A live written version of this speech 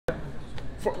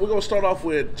we're gonna start off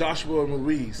with Joshua and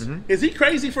Ruiz. Is he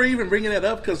crazy for even bringing that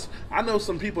up? Because I know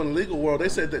some people in the legal world. They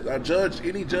said that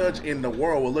any judge in the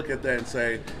world will look at that and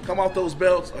say, "Come off those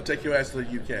belts or take your ass to the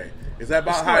UK." Is that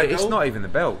about how it goes? It's not even the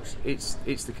belts. It's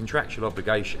the contractual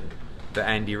obligation that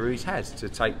Andy Ruiz has to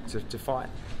fight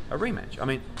a rematch. I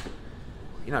mean,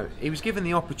 you know, he was given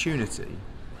the opportunity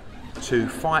to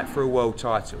fight for a world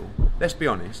title. Let's be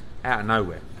honest, out of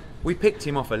nowhere. We picked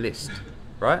him off a list,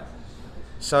 right?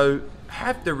 So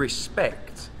have the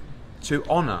respect to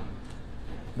honour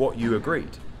what you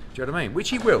agreed. Do you know what I mean? Which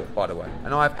he will, by the way.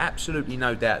 And I have absolutely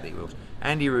no doubt that he will.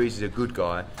 Andy Ruiz is a good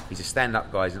guy. He's a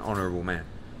stand-up guy. He's an honourable man.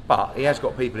 But he has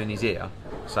got people in his ear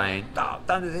saying, "Oh,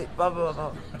 don't do this, blah, blah,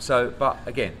 blah." So, but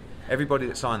again, everybody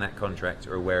that signed that contract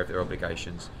are aware of their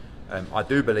obligations. I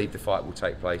do believe the fight will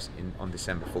take place on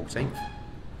December 14th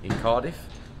in Cardiff.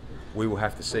 We will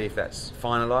have to see if that's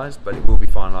finalised, but it will be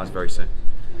finalised very soon.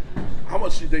 How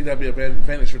much do you think that'd be an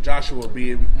advantage for Joshua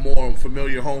being more on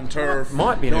familiar home turf?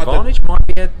 Might be an advantage,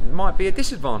 might be a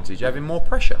disadvantage, having more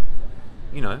pressure.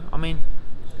 You know, I mean,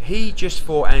 he just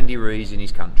fought Andy Ruiz in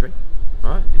his country,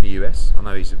 right, in the US. I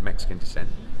know he's of Mexican descent,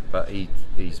 but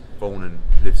he's born and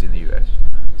lives in the US.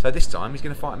 So this time he's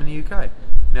going to fight him in the UK.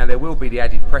 Now there will be the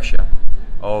added pressure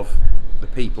of the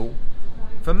people.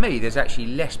 For me, there's actually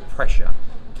less pressure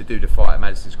to do the fight at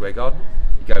Madison Square Garden.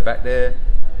 You go back there,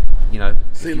 you know,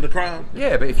 see the crowd.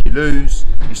 Yeah, but if you lose,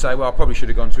 you say, "Well, I probably should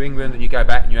have gone to England," and you go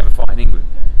back and you have a fight in England.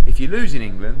 If you lose in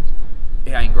England,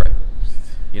 it ain't great,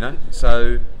 you know.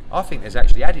 So I think there's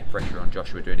actually added pressure on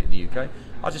Joshua doing it in the UK.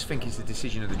 I just think it's the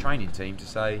decision of the training team to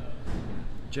say,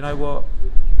 "Do you know what?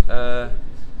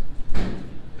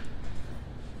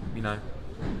 You know,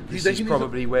 this is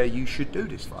probably where you should do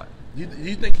this fight."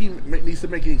 You think he needs to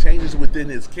make any changes within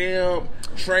his camp,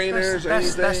 trainers, or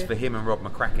anything? That's for him and Rob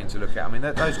McCracken to look at. I mean,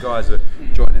 those guys are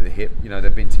joined at the hip. You know,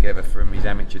 they've been together from his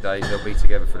amateur days. They'll be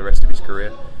together for the rest of his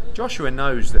career. Joshua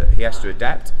knows that he has to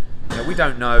adapt. You know, we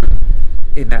don't know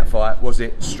in that fight, was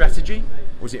it strategy?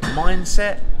 Was it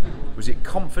mindset? Was it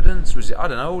confidence? Was it, I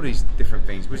don't know, all these different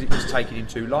things. Was it just taking him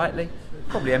too lightly?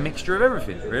 Probably a mixture of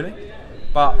everything, really.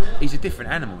 But he's a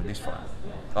different animal in this fight.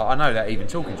 I know that even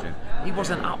talking to him. He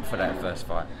wasn't up for that first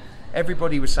fight.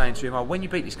 Everybody was saying to him, "Oh, when you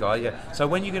beat this guy, yeah, so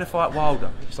when you're going to fight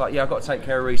Wilder?" It's like, "Yeah, I've got to take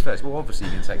care of Ruiz first." Well, obviously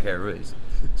you're going to take care of Ruiz.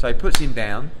 So he puts him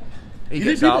down, he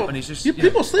gets up and he's just...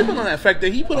 People sleeping on that fact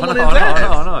that he put him on his ass.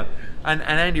 I know. And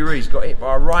Andy Ruiz got hit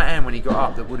by a right hand when he got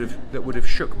up that would have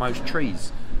shook most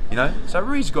trees. You know? So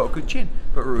Ruiz got a good chin.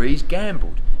 But Ruiz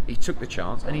gambled. He took the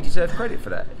chance and he deserved credit for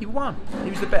that. He won. He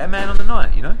was the better man on the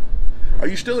night, you know? Are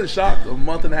you still in shock a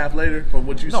month and a half later from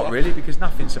what you saw? Not really, because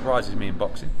nothing surprises me in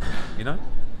boxing, you know?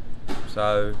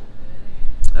 So,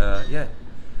 yeah.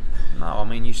 No, I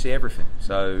mean, you see everything.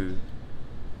 So,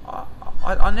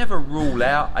 I never rule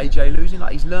out AJ losing.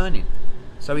 Like, he's learning.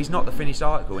 So he's not the finished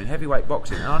article in heavyweight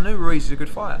boxing. And I knew Ruiz is a good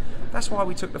fighter. That's why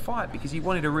we took the fight, because he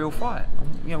wanted a real fight.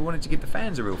 You know, we wanted to give the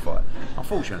fans a real fight.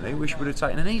 Unfortunately, we wish we would have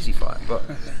taken an easy fight, but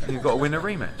you've got to win a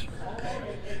rematch.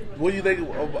 What do you think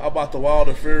about the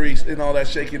Wilder Furies and all that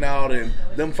shaking out and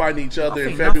them fighting each other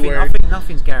in February? I think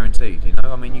nothing's guaranteed, you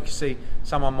know. I mean, you can see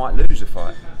someone might lose a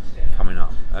fight coming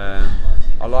up.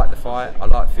 I like the fight. I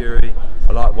like Fury.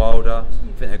 I like Wilder. I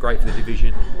think they're great for the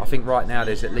division. I think right now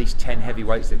there's at least 10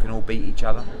 heavyweights that can all beat each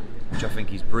other, which I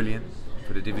think is brilliant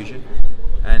for the division.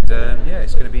 And yeah,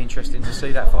 it's going to be interesting to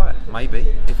see that fight. Maybe,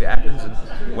 if it happens,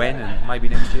 and when, and maybe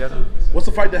next year. What's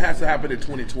the fight that has to happen in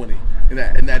 2020 in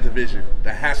that division?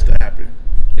 That has to happen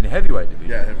in the heavyweight division.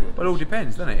 Yeah, heavyweight. Well, it all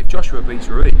depends, doesn't it? If Joshua beats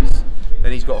Ruiz,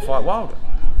 then he's got to fight Wilder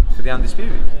for the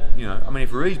undisputed. You know, I mean,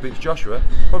 if Ruiz beats Joshua,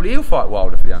 probably he'll fight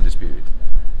Wilder for the undisputed.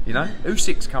 You know,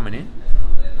 Usyk's coming in.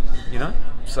 You know,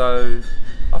 so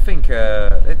I think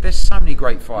there's so many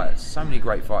great fights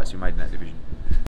we made in that division.